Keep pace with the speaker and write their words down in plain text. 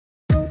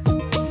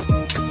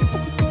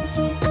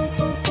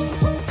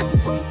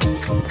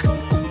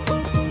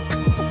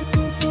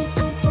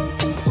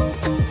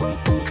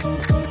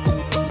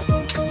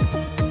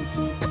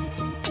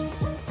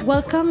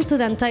Welcome to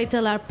the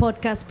Untitled Art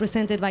podcast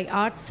presented by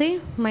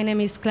Artsy. My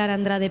name is Clara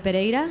Andrade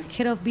Pereira,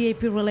 Head of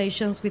VIP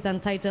Relations with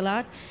Untitled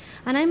Art,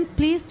 and I'm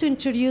pleased to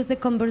introduce the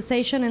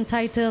conversation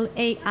entitled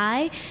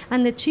AI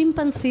and the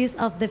Chimpanzees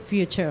of the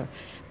Future,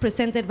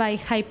 presented by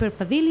Hyper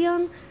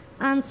Pavilion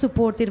and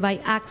supported by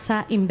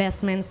AXA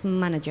Investments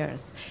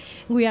Managers.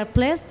 We are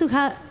pleased to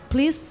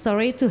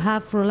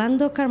have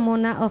Rolando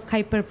Carmona of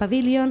Hyper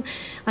Pavilion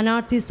and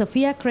artist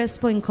Sofia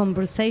Crespo in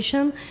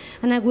conversation.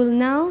 And I will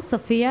now,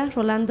 Sofia,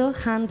 Rolando,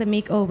 hand the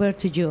mic over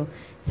to you.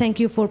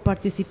 Thank you for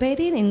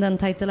participating in the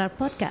Untitled Art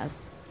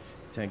podcast.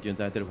 Thank you,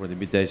 Untitled, for the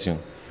invitation.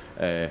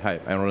 Hi,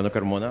 I'm Rolando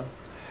Carmona.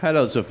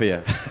 Hello,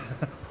 Sofia.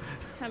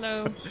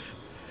 Hello.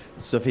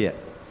 Sofia,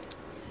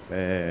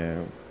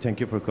 thank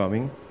you for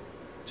coming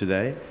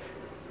today.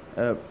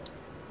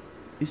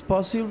 Is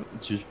possible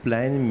to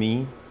explain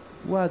me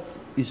what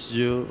is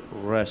your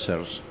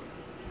research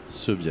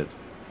subject?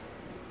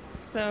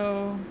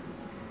 So,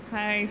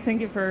 hi,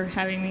 thank you for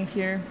having me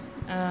here.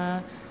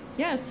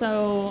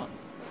 So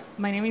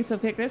my name is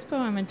Sofia Crespo.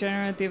 I'm a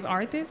generative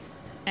artist,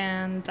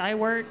 and I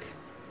work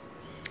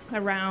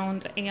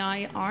around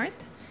AI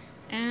art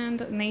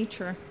and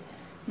nature.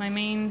 My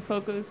main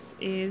focus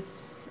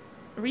is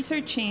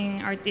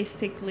researching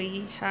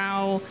artistically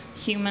how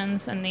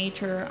humans and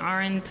nature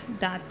aren't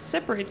that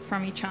separate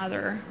from each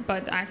other,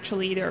 but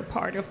actually they're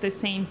part of the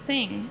same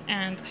thing,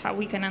 and how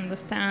we can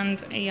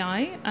understand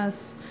AI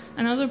as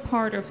another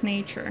part of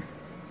nature,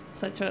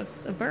 such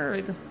as a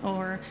bird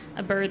or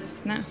a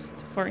bird's nest,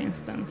 for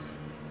instance.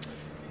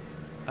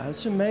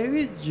 Also,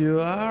 maybe you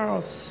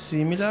are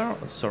similar,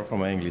 sorry for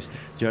my English,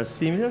 you are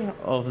similar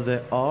of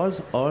the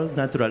old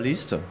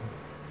naturalist.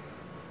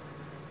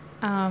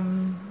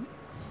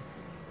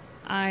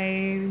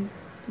 I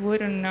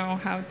wouldn't know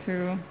how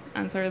to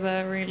answer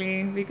that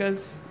really,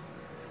 because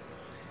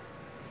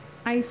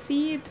I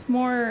see it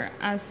more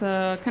as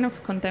a kind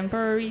of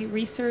contemporary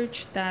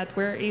research that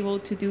we're able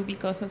to do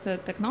because of the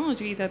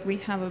technology that we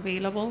have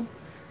available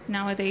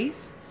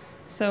nowadays.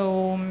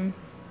 So,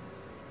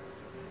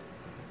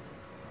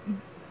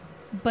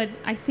 but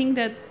I think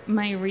that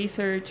my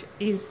research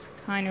is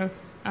kind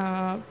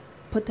of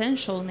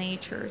potential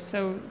nature,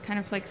 so kind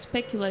of like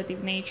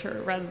speculative nature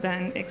rather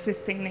than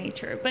existing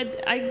nature.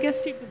 But I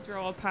guess you could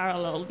draw a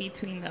parallel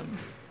between them.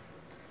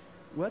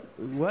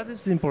 What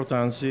is the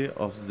importance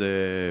of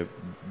the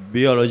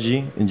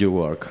biology in your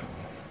work?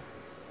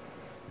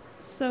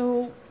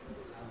 So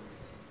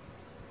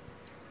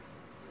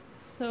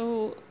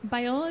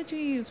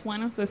biology is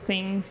one of the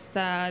things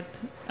that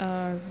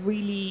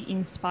really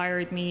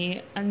inspired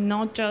me, and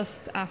not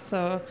just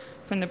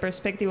from the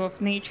perspective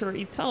of nature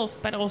itself,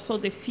 but also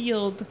the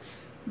field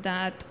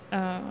that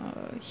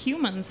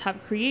humans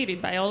have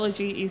created.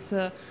 Biology is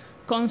a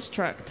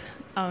construct.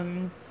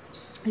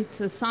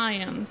 It's a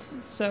science.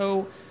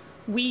 So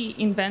we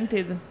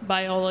invented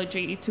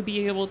biology to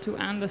be able to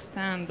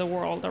understand the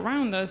world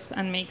around us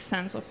and make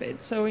sense of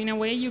it. So in a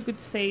way, you could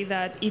say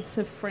that it's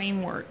a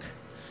framework.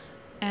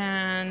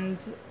 And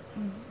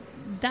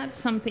that's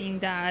something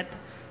that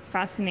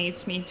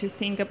fascinates me, to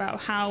think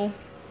about how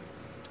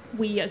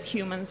we as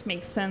humans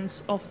make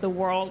sense of the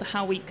world,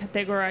 how we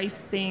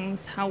categorize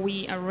things, how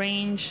we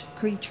arrange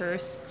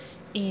creatures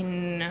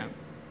in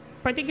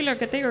particular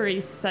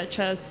categories, such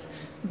as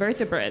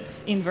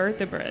vertebrates,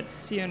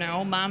 invertebrates,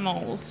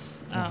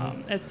 mammals,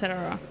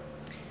 etc.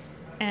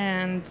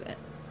 And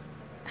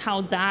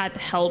how that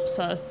helps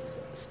us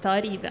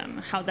study them,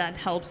 how that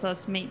helps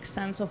us make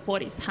sense of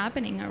what is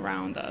happening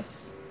around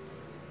us.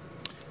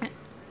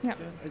 Yeah.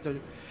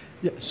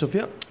 Yeah,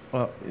 Sofia,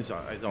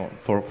 I don't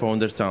for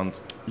understand.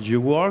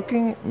 You work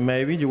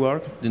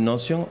the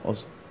notion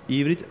of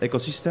hybrid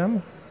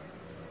ecosystem.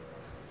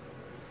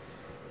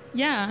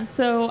 Yeah,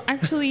 so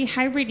actually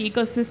hybrid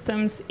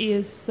ecosystems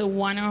is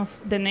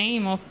the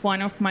name of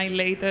one of my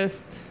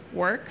latest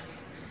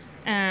works,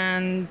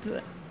 and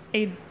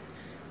it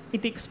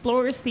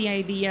explores the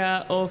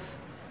idea of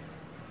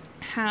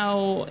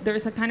how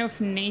there's a kind of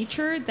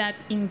nature that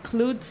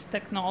includes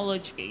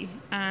technology,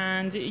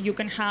 and you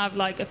can have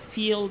like a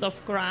field of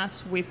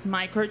grass with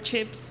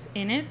microchips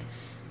in it,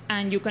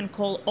 and you can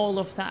call all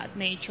of that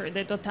nature,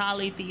 the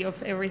totality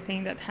of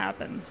everything that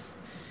happens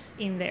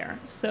in there.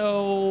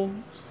 So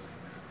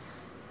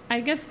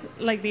I guess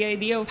like the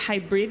idea of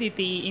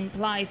hybridity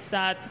implies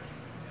that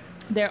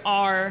there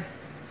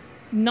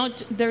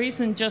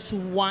isn't just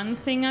one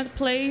thing at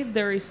play,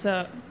 there is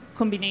a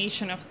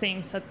combination of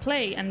things at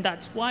play, and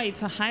that's why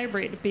it's a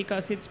hybrid,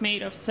 because it's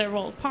made of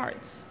several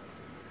parts.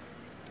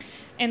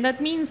 And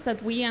that means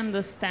that we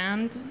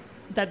understand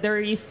that there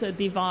is a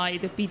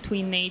divide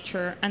between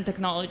nature and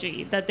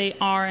technology, that they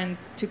aren't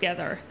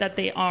together, that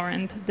they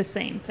aren't the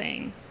same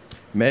thing.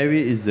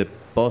 Maybe it's the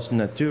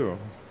post-nature.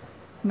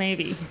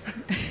 Maybe.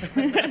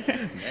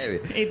 Maybe.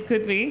 It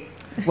could be.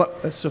 Well,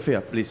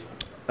 Sofia, please.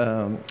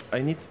 I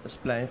need to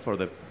explain for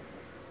the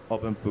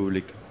open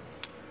public.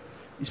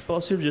 Is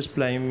possible to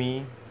explain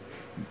me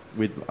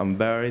with a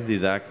very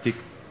didactic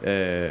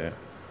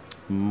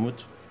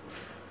mood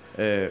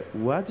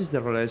what is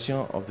the relation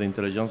of the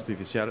intelligence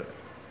artificial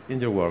in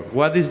your work?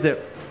 What is the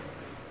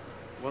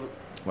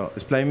well,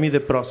 explain me the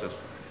process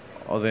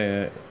of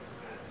the,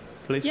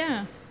 please.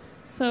 Yeah.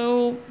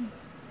 So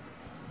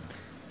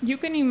you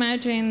can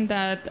imagine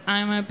that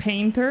I'm a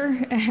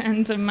painter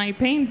and my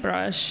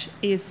paintbrush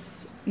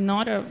is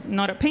not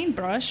a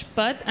paintbrush,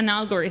 but an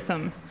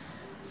algorithm.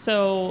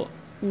 So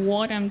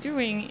what I'm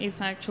doing is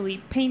actually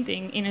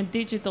painting in a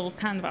digital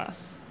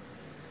canvas.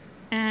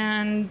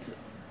 And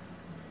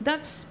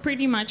that's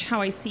pretty much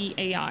how I see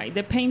AI.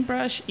 The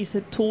paintbrush is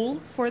a tool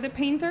for the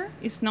painter.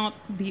 It's not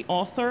the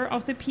author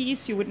of the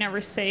piece. You would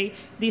never say,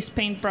 this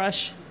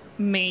paintbrush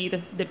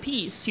made the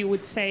piece. You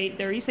would say,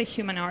 there is a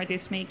human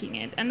artist making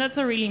it. And that's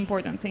a really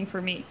important thing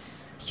for me,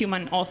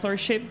 human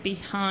authorship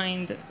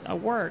behind a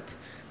work.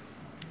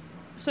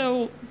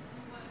 So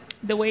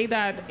the way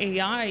that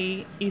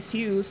AI is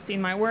used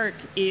in my work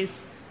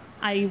is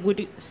I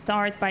would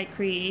start by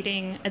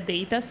creating a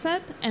data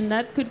set, and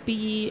that could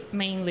be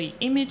mainly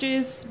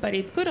images, but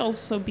it could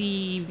also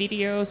be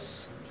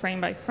videos frame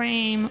by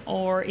frame,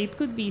 or it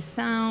could be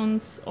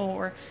sounds,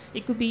 or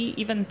it could be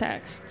even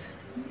text,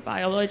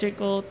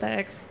 biological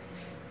text.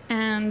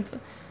 And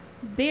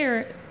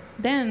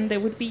then there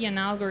would be an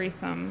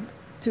algorithm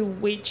to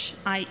which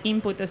I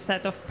input a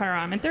set of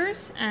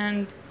parameters,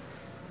 and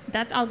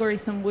that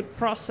algorithm would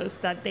process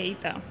that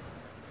data.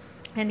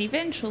 And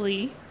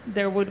eventually,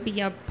 there would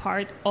be a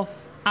part of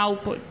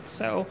output.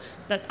 So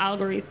that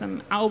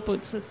algorithm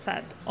outputs a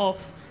set of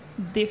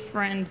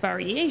different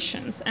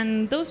variations.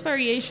 And those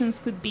variations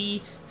could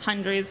be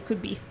hundreds,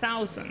 could be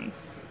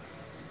thousands.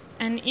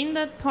 And in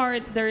that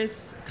part, there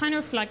is kind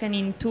of like an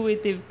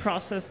intuitive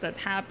process that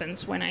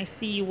happens when I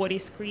see what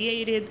is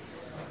created.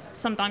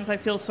 Sometimes I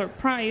feel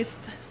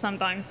surprised.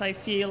 Sometimes I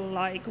feel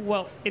like,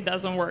 well, it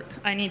doesn't work.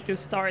 I need to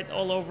start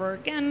all over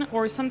again.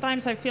 Or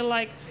sometimes I feel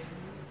like,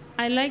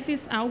 I like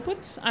these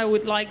outputs. I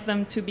would like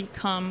them to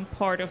become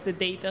part of the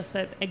data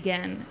set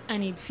again,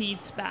 and it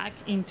feeds back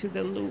into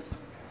the loop.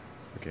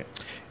 Okay.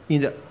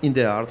 In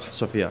the art,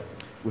 Sofia,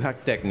 we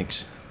have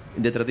techniques.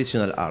 In the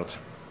traditional art,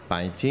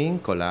 painting,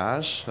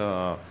 collage,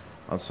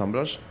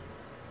 ensemblage,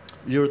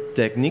 your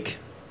technique,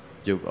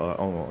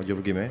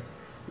 your game,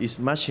 is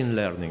machine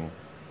learning.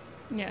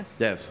 Yes.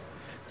 Yes.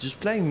 Just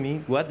explain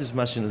me what is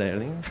machine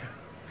learning.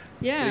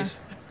 Yeah. Please.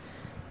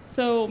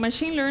 So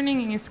machine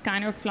learning is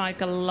kind of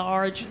like a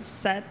large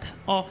set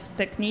of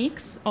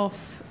techniques of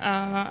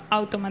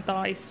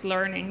automatized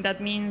learning. That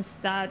means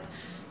that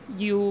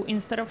you,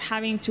 instead of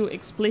having to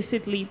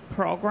explicitly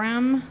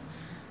program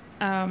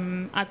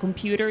a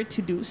computer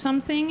to do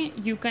something,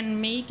 you can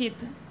make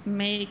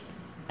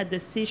a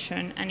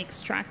decision and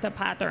extract a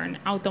pattern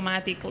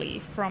automatically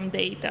from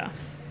data.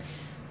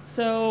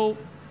 So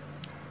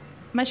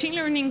machine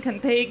learning can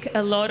take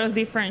a lot of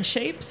different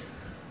shapes.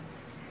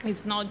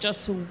 It's not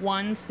just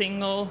one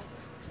single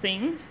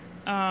thing.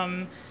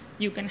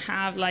 You can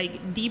have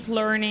like deep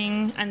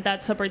learning, and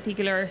that's a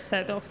particular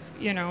set of,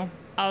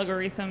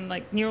 algorithm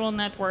like neural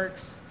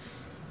networks.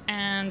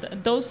 And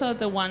those are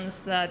the ones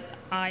that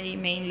I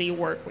mainly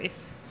work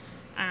with.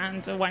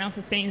 And one of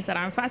the things that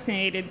I'm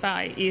fascinated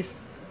by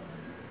is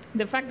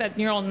the fact that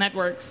artificial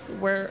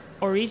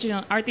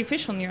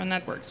neural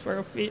networks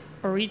were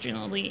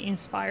originally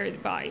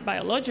inspired by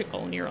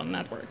biological neural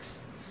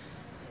networks.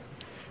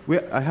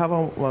 I have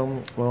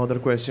one other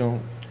question,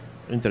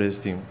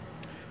 interesting.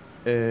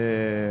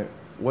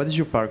 What is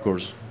your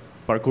parcours?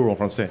 Parcours en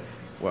français.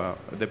 Well,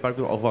 the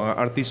parcours of an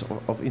artist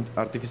of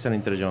artificial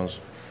intelligence.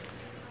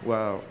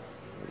 Well,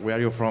 where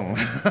are you from?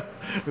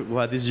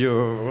 What is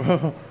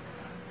your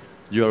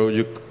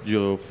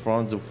you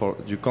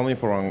coming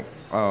from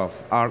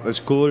art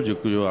school?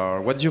 You are.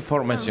 What is your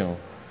formation? Oh.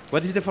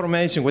 What is the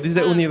formation? What is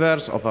the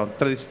universe of an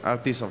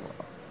artist?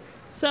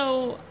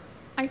 So,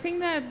 I think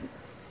that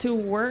to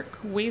work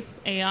with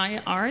AI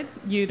art,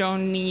 you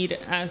don't need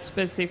a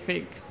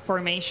specific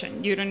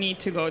formation. You don't need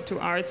to go to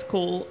art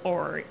school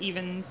or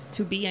even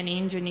to be an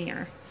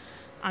engineer.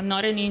 I'm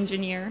not an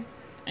engineer,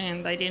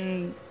 and I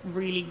didn't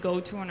really go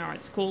to an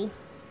art school,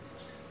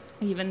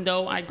 even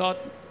though I got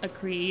a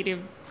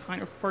creative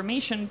kind of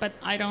formation, but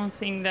I don't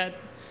think that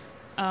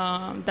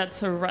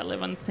that's a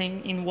relevant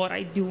thing in what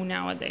I do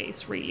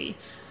nowadays, really.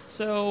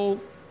 So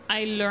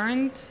I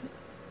learned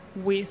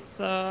with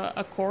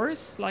a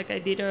course, like I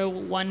did a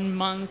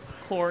 1-month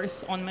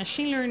course on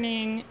machine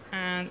learning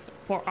and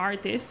for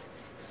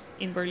artists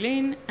in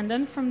Berlin. And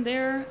then from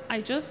there,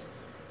 I just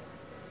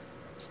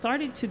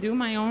started to do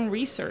my own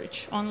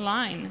research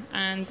online.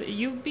 And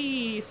you'd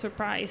be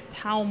surprised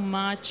how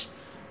much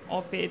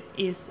of it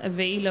is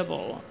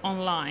available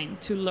online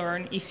to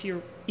learn if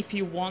you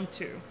want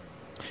to.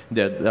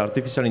 The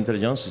artificial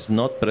intelligence is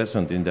not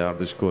present in the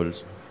art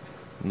schools.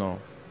 No.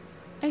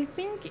 I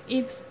think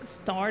it's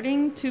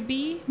starting to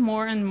be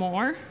more and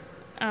more,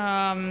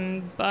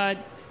 but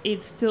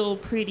it's still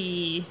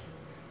pretty.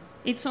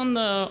 It's on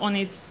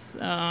its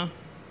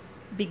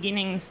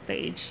beginning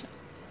stage,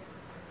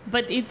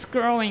 but it's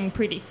growing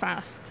pretty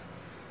fast.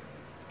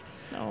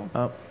 So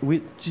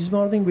this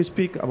morning we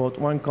speak about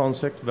one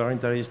concept very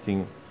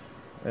interesting,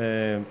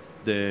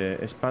 the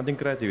expanding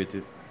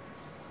creativity.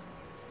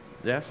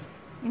 Yes,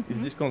 Is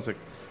this concept?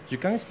 You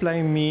can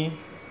explain me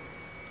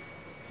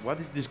what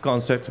is this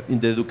concept in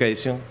the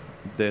education,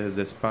 the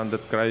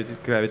expanded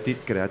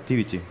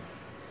creativity?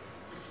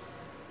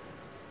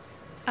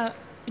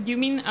 You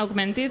mean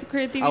augmented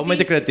creativity?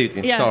 Augmented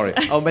creativity, Yeah. sorry.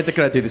 Augmented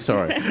creativity,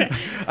 sorry. Okay.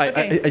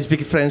 I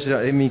speak French,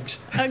 I mix.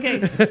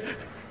 Okay.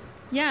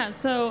 Yeah,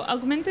 so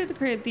augmented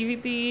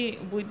creativity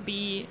would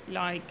be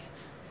like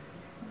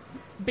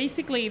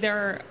basically there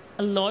are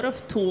a lot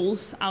of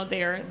tools out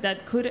there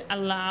that could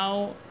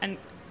allow and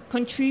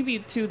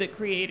contribute to the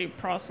creative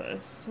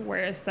process,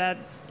 whereas that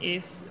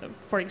is,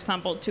 for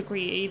example, to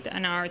create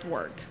an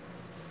artwork.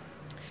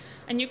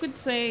 And you could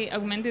say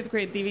augmented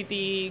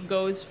creativity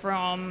goes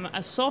from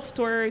a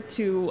software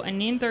to an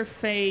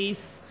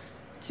interface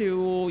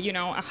to, you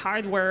know, a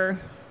hardware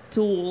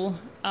tool.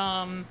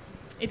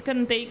 It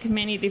can take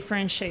many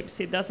different shapes.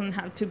 It doesn't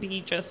have to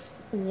be just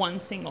one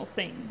single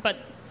thing. But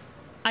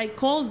I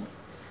called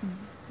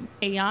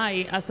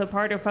AI as a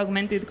part of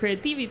augmented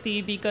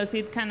creativity because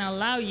it can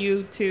allow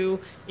you to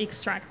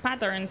extract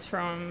patterns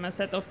from a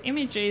set of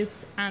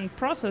images and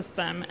process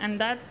them. And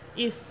that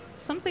is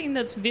something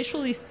that's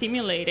visually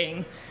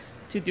stimulating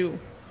to do.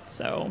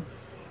 So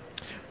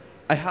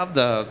I have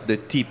the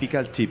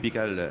typical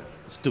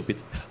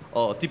stupid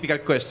or typical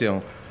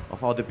question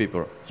of other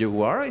people. Your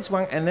work is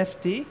one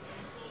NFT?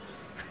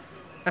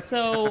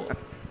 So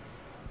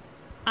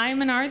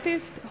I'm an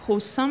artist who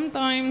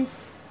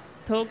sometimes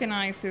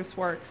tokenizes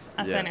works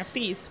as Yes.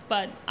 NFTs,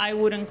 but I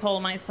wouldn't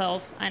call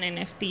myself an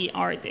NFT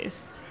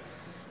artist.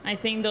 I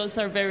think those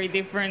are very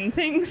different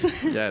things.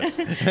 Yes.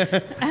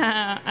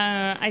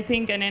 I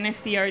think an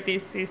NFT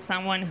artist is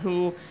someone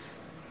who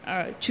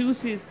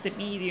chooses the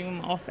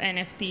medium of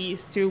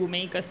NFTs to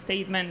make a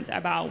statement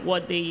about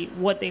what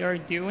they are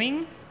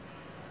doing.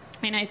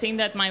 And I think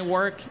that my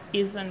work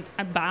isn't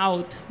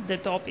about the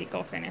topic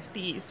of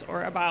NFTs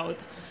or about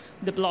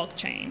the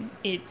blockchain.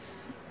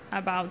 It's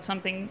about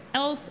something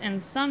else,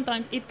 and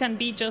sometimes it can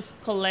be just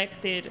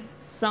collected,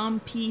 some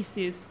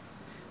pieces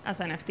as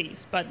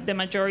NFTs, but the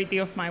majority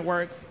of my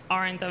works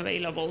aren't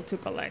available to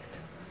collect.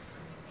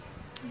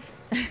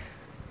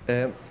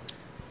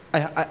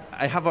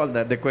 I have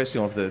the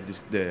question of the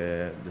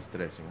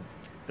stressing.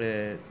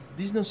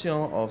 This notion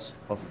of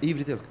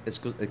hybrid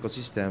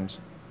ecosystems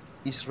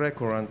is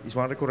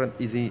one recurrent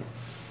idea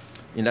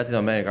in Latin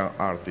American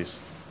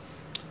artists.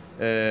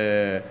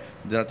 The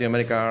Latin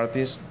American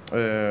artists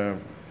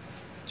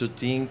to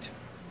think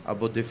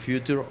about the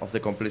future of the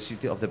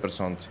complexity of the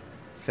present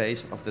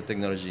phase of the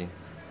technology,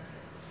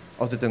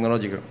 of the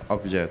technological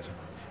object.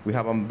 We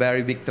have a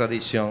very big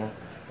tradition.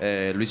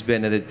 Luis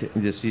Benedict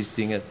in the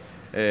 16th,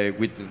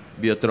 with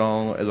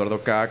Biotron, Eduardo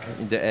Kac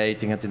in the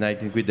 18th and the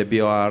 19th with the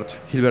bioart,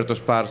 Gilberto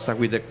Esparza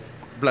with the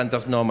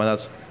planters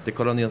nomads, the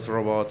colonial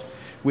robot.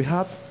 We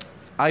have,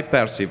 I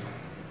perceive,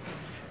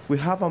 we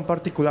have a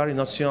particular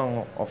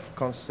notion of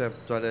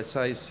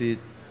conceptualizing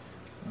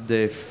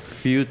the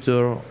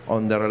future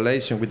on the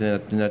relation with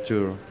the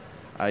nature.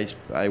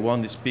 I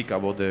want to speak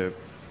about the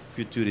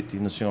futurity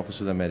notion of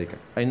South America.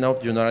 I know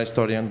you're not a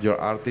historian, you're an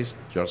artist,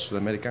 you're South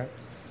American.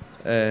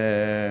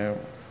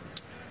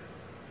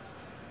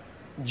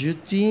 You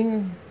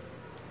think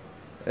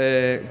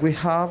we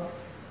have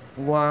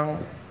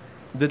one,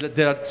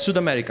 the South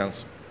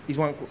Americans, is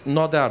one,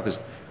 not the artists.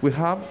 We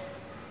have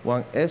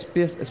one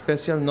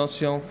special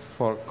notion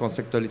for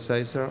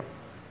conceptualizing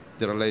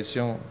the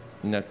relation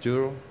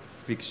nature,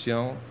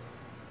 fiction,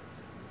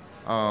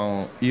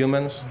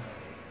 humans.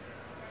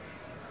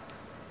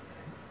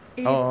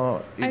 We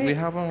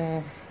have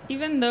a...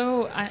 Even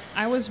though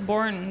I was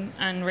born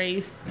and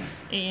raised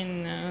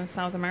in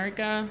South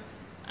America,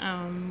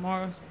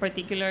 more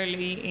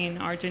particularly in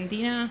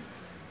Argentina,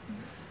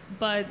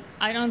 but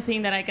I don't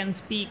think that I can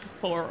speak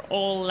for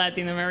all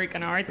Latin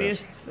American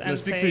artists and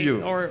speak say, for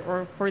you.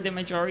 or for the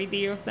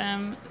majority of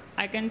them.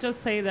 I can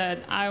just say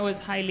that I was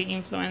highly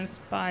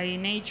influenced by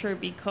nature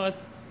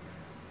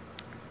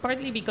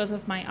partly because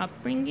of my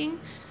upbringing.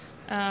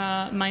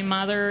 My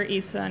mother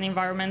is an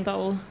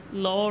environmental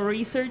law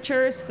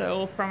researcher,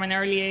 so from an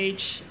early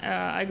age,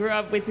 I grew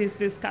up with these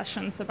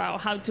discussions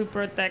about how to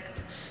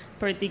protect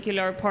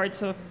particular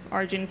parts of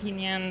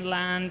Argentinian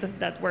land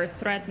that were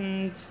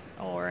threatened,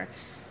 or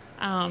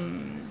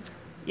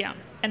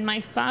And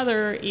my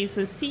father is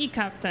a sea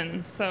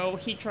captain, so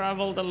he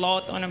traveled a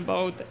lot on a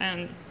boat,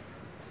 and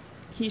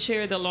he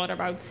shared a lot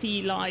about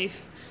sea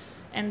life,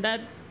 and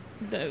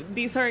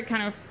these are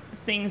kind of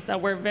things that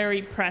were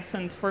very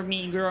present for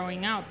me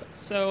growing up.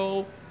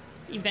 So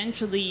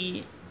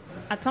eventually,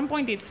 at some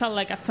point, it felt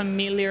like a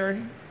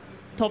familiar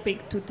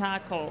topic to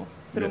tackle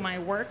through my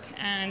work,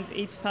 and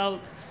it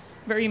felt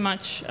very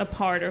much a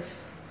part of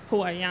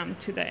who I am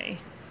today.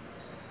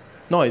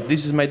 No,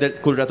 this is my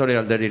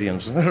curatorial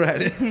deliriums,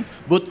 right?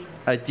 But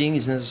I think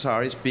it's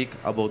necessary to speak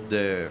about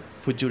the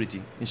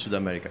futurity in South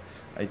America.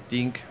 I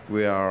think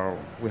we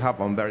have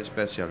a very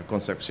special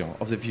conception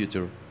of the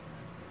future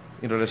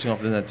in relation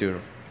of the nature.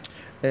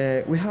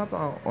 We have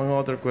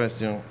another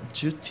question.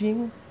 Do you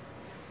think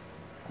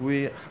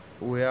we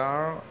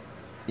are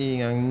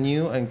in a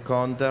new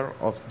encounter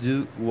of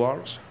new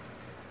works?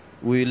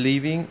 We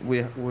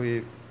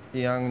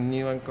a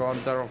new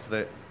encounter of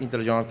the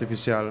intelligence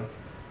artificial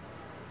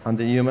and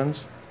the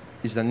humans?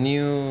 Is a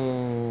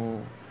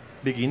new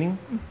beginning?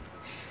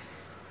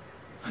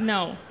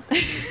 No.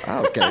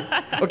 Okay.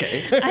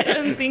 Okay. I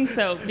don't think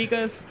so,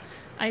 because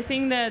I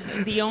think that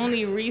the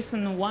only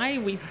reason why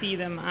we see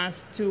them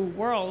as two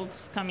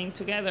worlds coming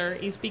together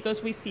is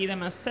because we see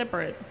them as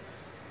separate.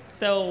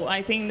 So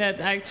I think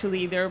that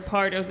actually they're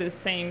part of the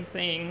same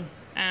thing.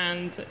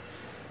 And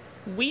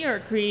we are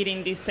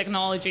creating these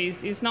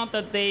technologies. It's not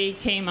that they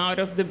came out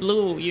of the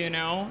blue, you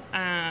know.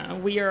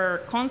 We are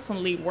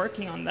constantly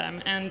working on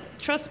them. And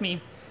trust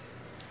me,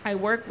 I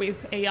work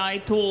with AI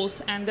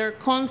tools, and they're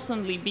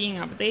constantly being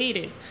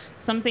updated.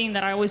 Something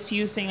that I was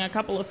using a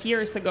couple of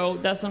years ago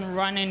doesn't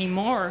run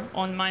anymore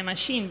on my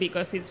machine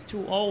because it's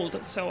too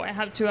old. So I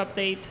have to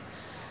update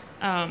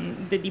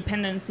the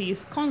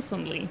dependencies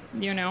constantly,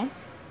 you know.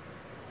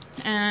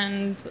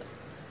 And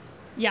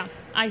yeah,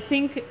 I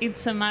think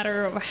it's a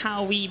matter of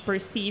how we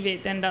perceive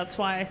it, and that's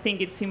why I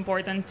think it's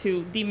important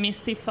to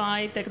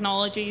demystify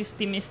technologies,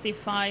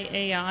 demystify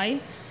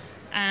AI,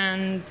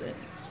 and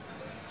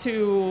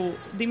to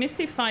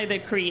demystify the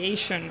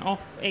creation of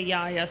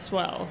AI as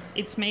well.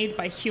 It's made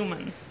by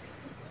humans.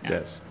 Yeah.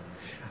 Yes.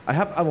 I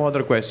have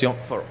another question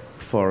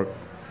for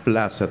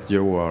Plus at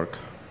your work.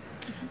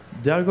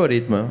 The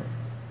algorithm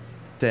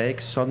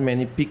takes so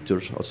many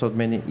pictures or so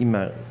many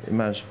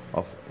images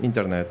of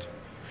internet.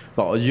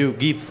 Well, you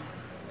give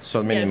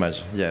so many Yes.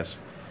 images, yes.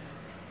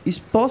 Is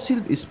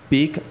possible to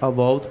speak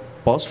about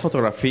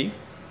post-photography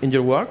in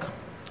your work?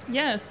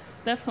 Yes,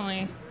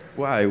 definitely.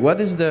 Why? What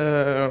is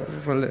the...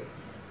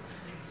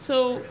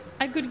 So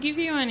I could give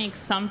you an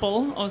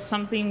example of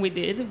something we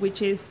did,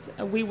 which is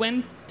we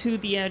went to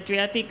the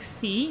Adriatic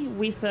Sea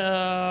with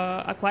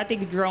an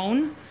aquatic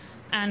drone,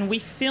 and we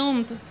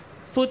filmed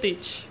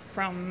footage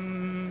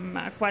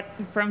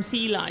from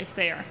sea life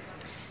there.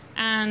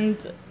 And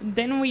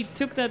then we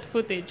took that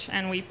footage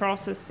and we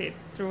processed it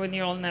through a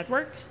neural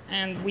network,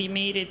 and we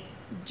made it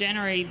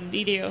generate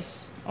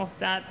videos of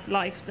that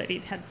life that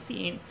it had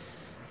seen.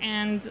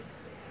 And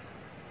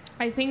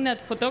I think that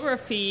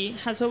photography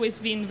has always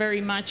been very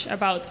much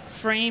about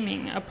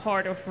framing a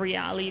part of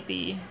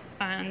reality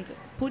and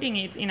putting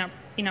it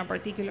in a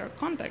particular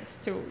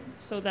context too,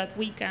 so that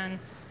we can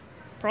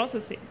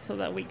process it, so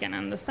that we can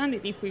understand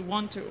it if we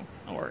want to,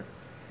 or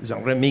It's a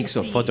remix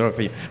of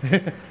photography.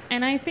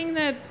 and I think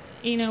that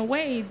in a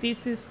way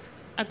this is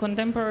a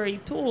contemporary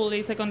tool,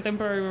 it's a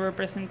contemporary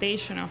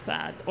representation of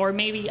that, or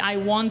maybe I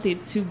want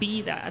it to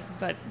be that,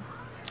 but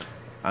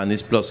And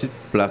it's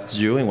plus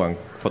you in one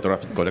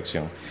photographic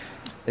collection.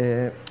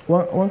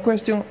 One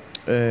question,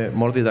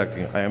 more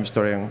didactic. I am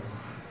historian.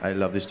 I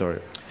love this story.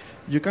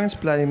 You can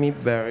explain me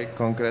very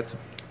concrete.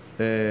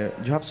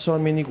 You have so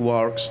many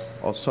works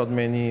or so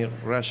many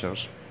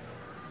research.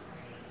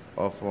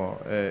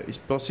 Is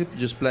possible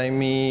you explain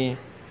me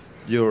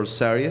your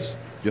series?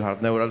 You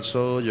have neural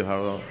show. You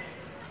have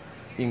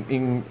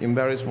in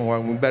very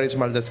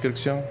small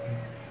description.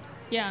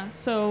 yeah.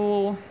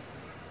 So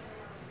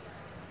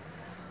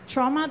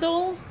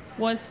Tramadol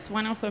was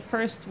one of the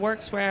first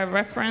works where I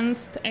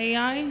referenced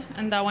AI,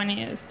 and that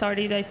one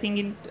started, I think,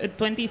 in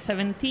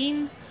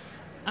 2017.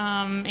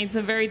 It's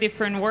a very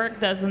different work,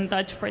 doesn't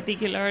touch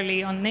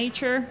particularly on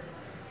nature,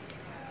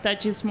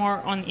 touches more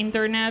on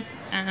internet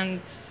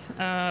and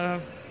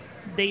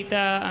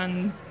data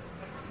and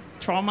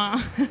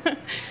trauma.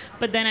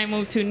 But then I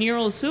moved to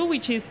Neural Zoo,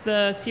 which is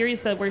the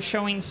series that we're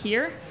showing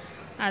here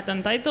at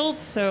Untitled.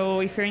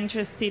 So if you're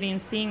interested in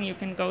seeing, you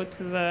can go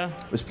to the...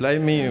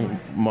 Explain me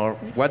more.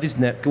 What is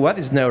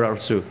Neural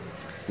Zoo?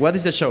 What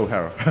is the show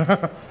here?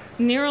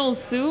 Neural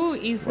Zoo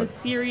is a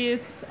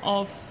series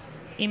of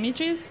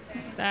images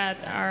that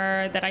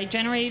I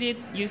generated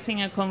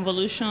using a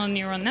convolutional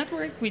neural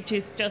network, which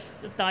is just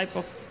the type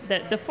of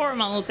the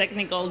formal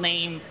technical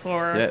name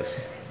for Yes.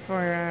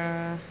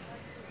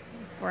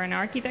 for an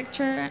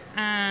architecture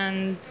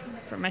and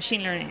for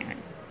machine learning.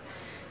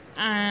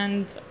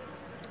 And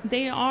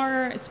they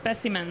are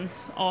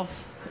specimens of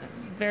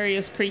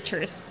various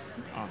creatures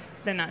of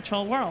the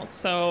natural world.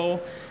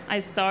 So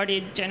I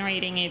started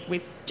generating it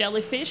with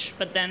jellyfish,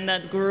 but then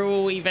that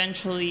grew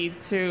eventually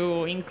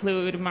to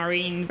include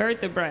marine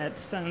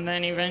vertebrates, and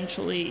then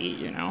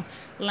eventually,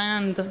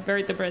 land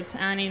vertebrates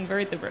and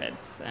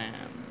invertebrates.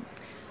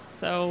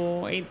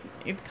 So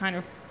it kind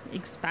of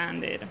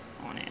expanded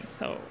on it.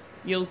 So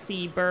you'll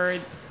see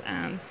birds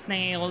and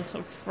snails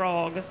or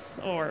frogs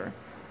or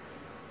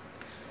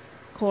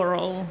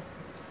coral.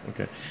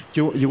 Okay.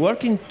 You're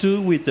working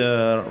too with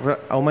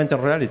augmented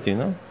reality,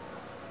 no?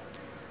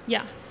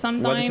 Yeah,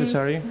 What is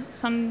necessary?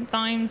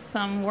 sometimes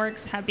some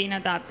works have been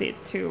adapted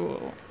to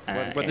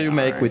What do you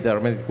make AR. with the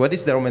augmented? What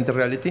is the augmented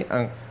reality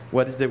and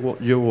what is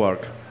your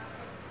work?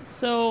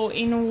 So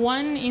in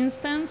one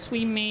instance,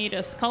 we made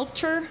a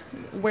sculpture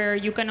where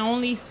you can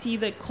only see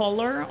the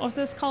color of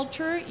the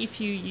sculpture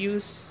if you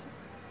use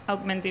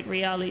augmented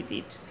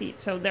reality to see it.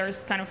 So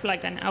there's kind of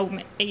like an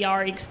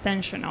AR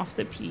extension of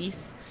the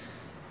piece.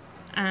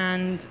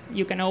 And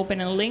you can open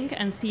a link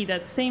and see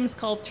that same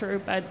sculpture,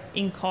 but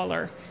in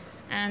color.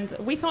 And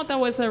we thought that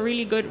was a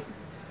really good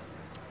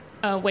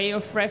way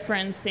of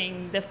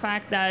referencing the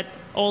fact that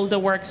all the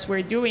works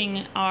we're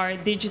doing are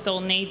digital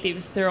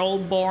natives. They're all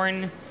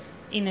born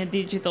in a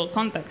digital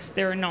context.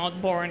 They're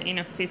not born in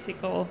a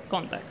physical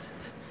context.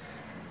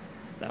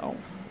 So,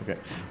 okay.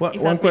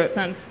 If that makes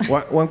sense.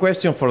 One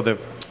question for the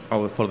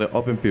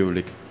open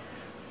public.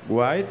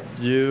 Why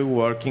you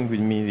working with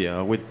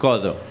media, with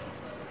code?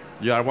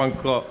 You are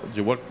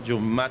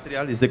your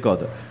material is the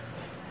code.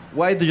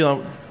 Why do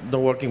you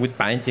not working with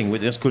painting,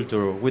 with the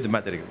sculpture, with the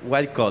material?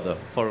 Why code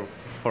for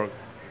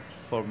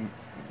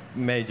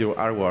major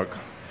artwork?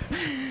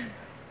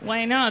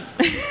 Why not?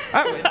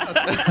 Why not?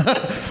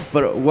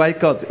 But why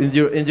code?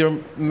 In your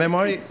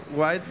memory,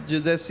 why you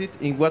decide?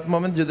 In what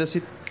moment you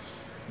decide?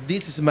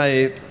 This is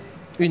my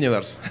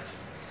universe.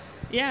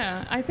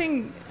 Yeah, I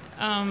think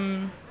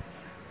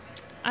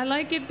I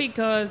like it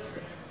because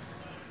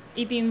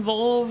it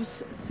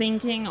involves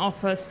thinking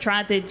of a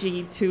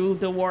strategy to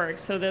the work.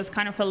 So there's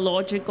kind of a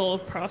logical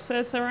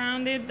process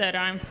around it that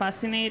I'm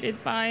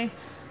fascinated by.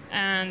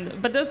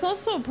 But there's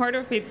also a part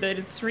of it that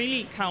it's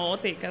really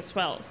chaotic as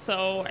well.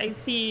 So I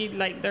see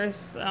like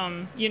there's,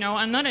 I'm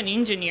not an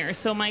engineer,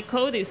 so my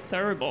code is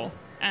terrible.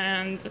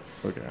 And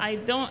okay.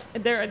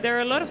 There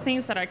are a lot of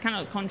things that I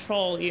cannot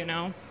control,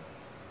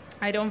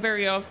 I don't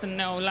very often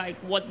know like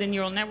what the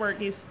neural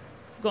network is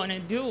going to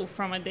do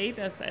from a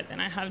data set, and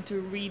I have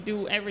to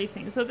redo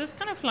everything. So there's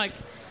kind of like,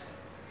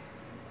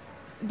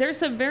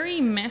 there's a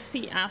very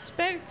messy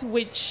aspect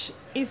which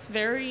is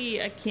very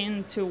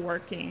akin to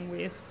working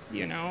with,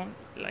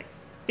 like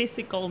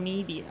physical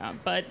media,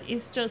 but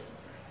it's just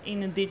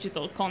in a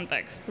digital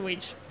context,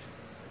 which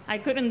I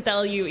couldn't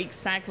tell you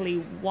exactly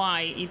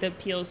why it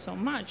appeals so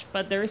much,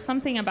 but there is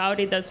something about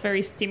it that's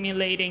very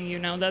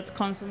stimulating, that's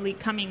constantly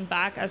coming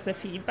back as a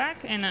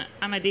feedback, and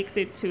I'm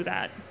addicted to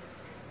that.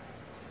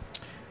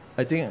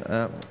 I think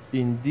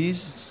in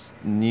this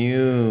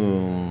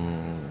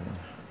new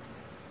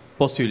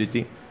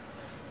possibility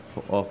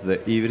of the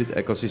hybrid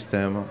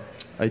ecosystem,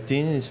 I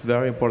think it's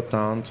very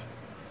important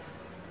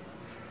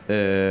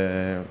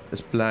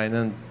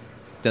explaining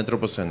the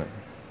Anthropocene.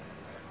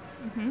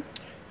 Mm-hmm.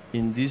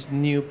 In this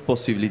new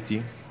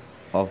possibility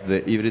of the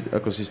hybrid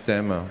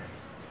ecosystem,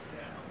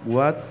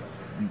 what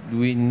do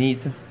we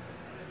need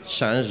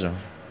change?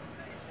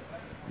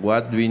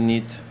 What do we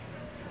need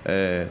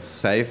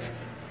save?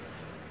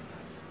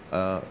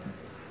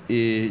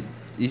 If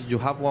you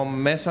have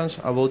one message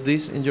about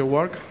this in your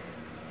work?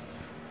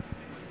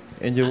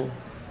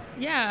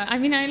 Yeah, I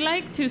mean, I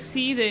like to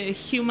see the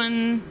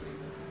human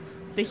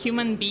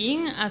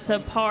being as a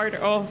part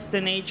of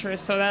the nature,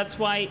 so that's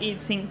why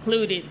it's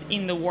included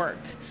in the work.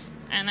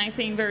 And I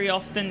think very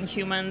often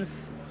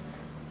humans,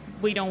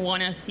 we don't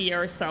want to see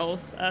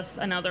ourselves as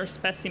another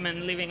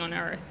specimen living on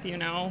Earth,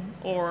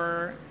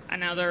 or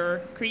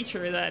another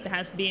creature that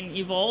has been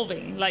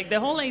evolving. Like the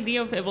whole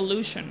idea of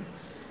evolution.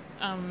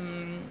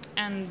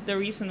 And the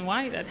reason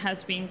why that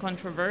has been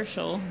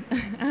controversial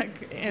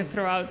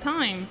throughout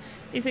time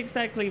is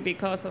exactly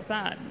because of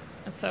that.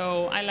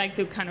 So I like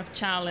to kind of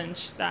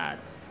challenge that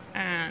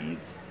and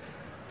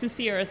to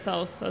see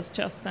ourselves as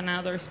just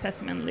another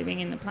specimen living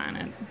in the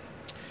planet.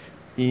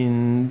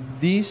 In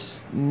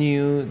this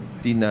new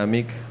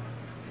dynamic,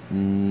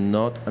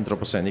 not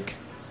anthropocenic,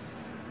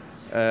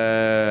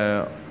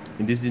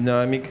 in this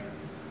dynamic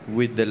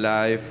with the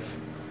life,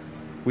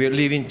 we are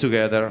living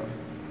together,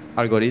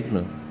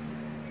 algorithm,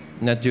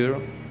 nature,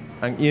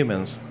 and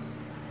humans.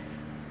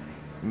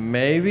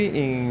 Maybe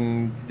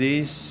in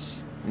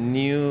this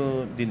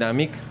new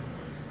dynamic,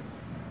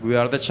 we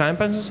are the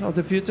champions of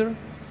the future?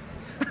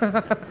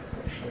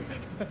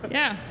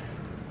 Yeah.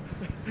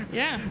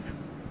 Yeah.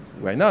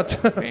 Why not?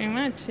 Very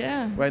much,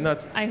 yeah. Why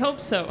not? I hope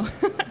so.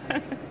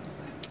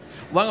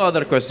 One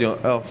other question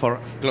for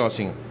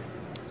closing.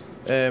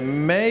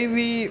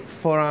 Maybe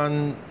for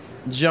a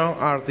young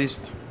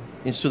artist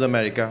in South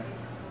America,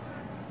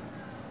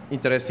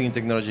 interested in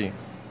technology,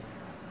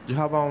 you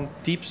have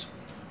tips?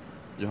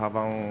 You have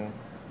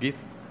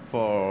gift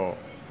for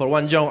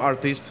one young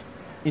artist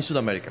in South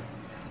America?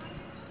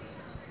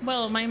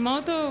 Well, my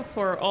motto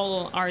for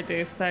all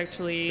artists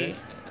actually, yes,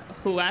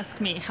 who ask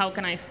me, how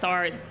can I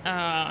start?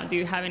 Do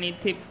you have any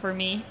tip for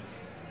me?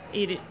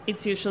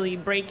 It's usually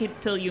break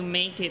it till you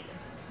make it.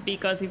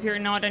 Because if you're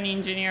not an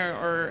engineer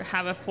or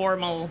have a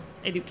formal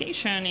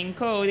education in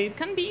code, it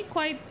can be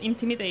quite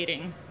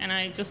intimidating. And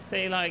I just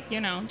say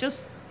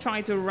just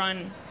try to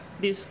run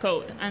this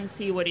code and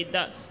see what it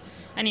does.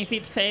 And if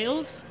it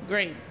fails,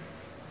 great.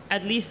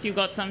 At least you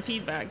got some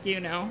feedback,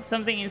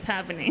 something is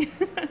happening.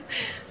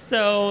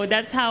 So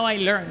that's how I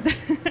learned.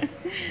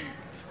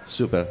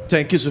 Super.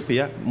 Thank you,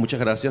 Sofia. Muchas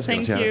gracias.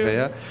 Thank gracias, you.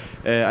 Sofia.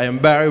 I am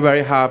very,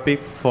 very happy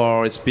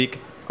for speak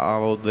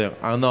about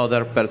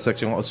another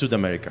perception of South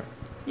America.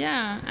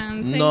 Yeah,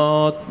 and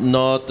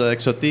not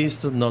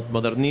exotist, not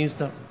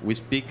modernist. We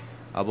speak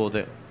about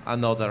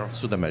another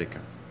South America.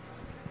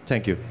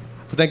 Thank you.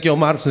 Thank you,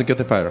 Omar. Thank you,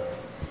 Tefire.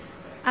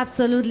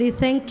 Absolutely.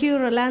 Thank you,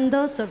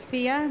 Rolando,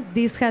 Sofia.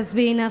 This has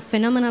been a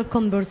phenomenal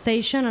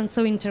conversation and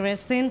so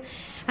interesting.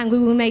 And we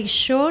will make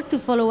sure to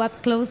follow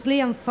up closely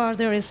and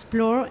further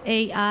explore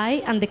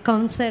AI and the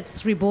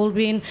concepts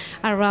revolving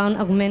around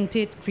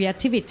augmented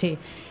creativity.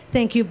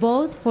 Thank you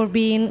both for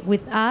being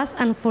with us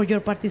and for your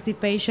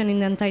participation in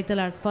the Untitled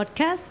Art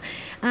podcast.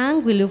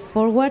 And we look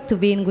forward to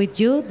being with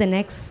you the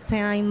next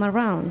time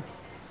around.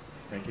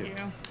 Thank you. Thank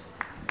you.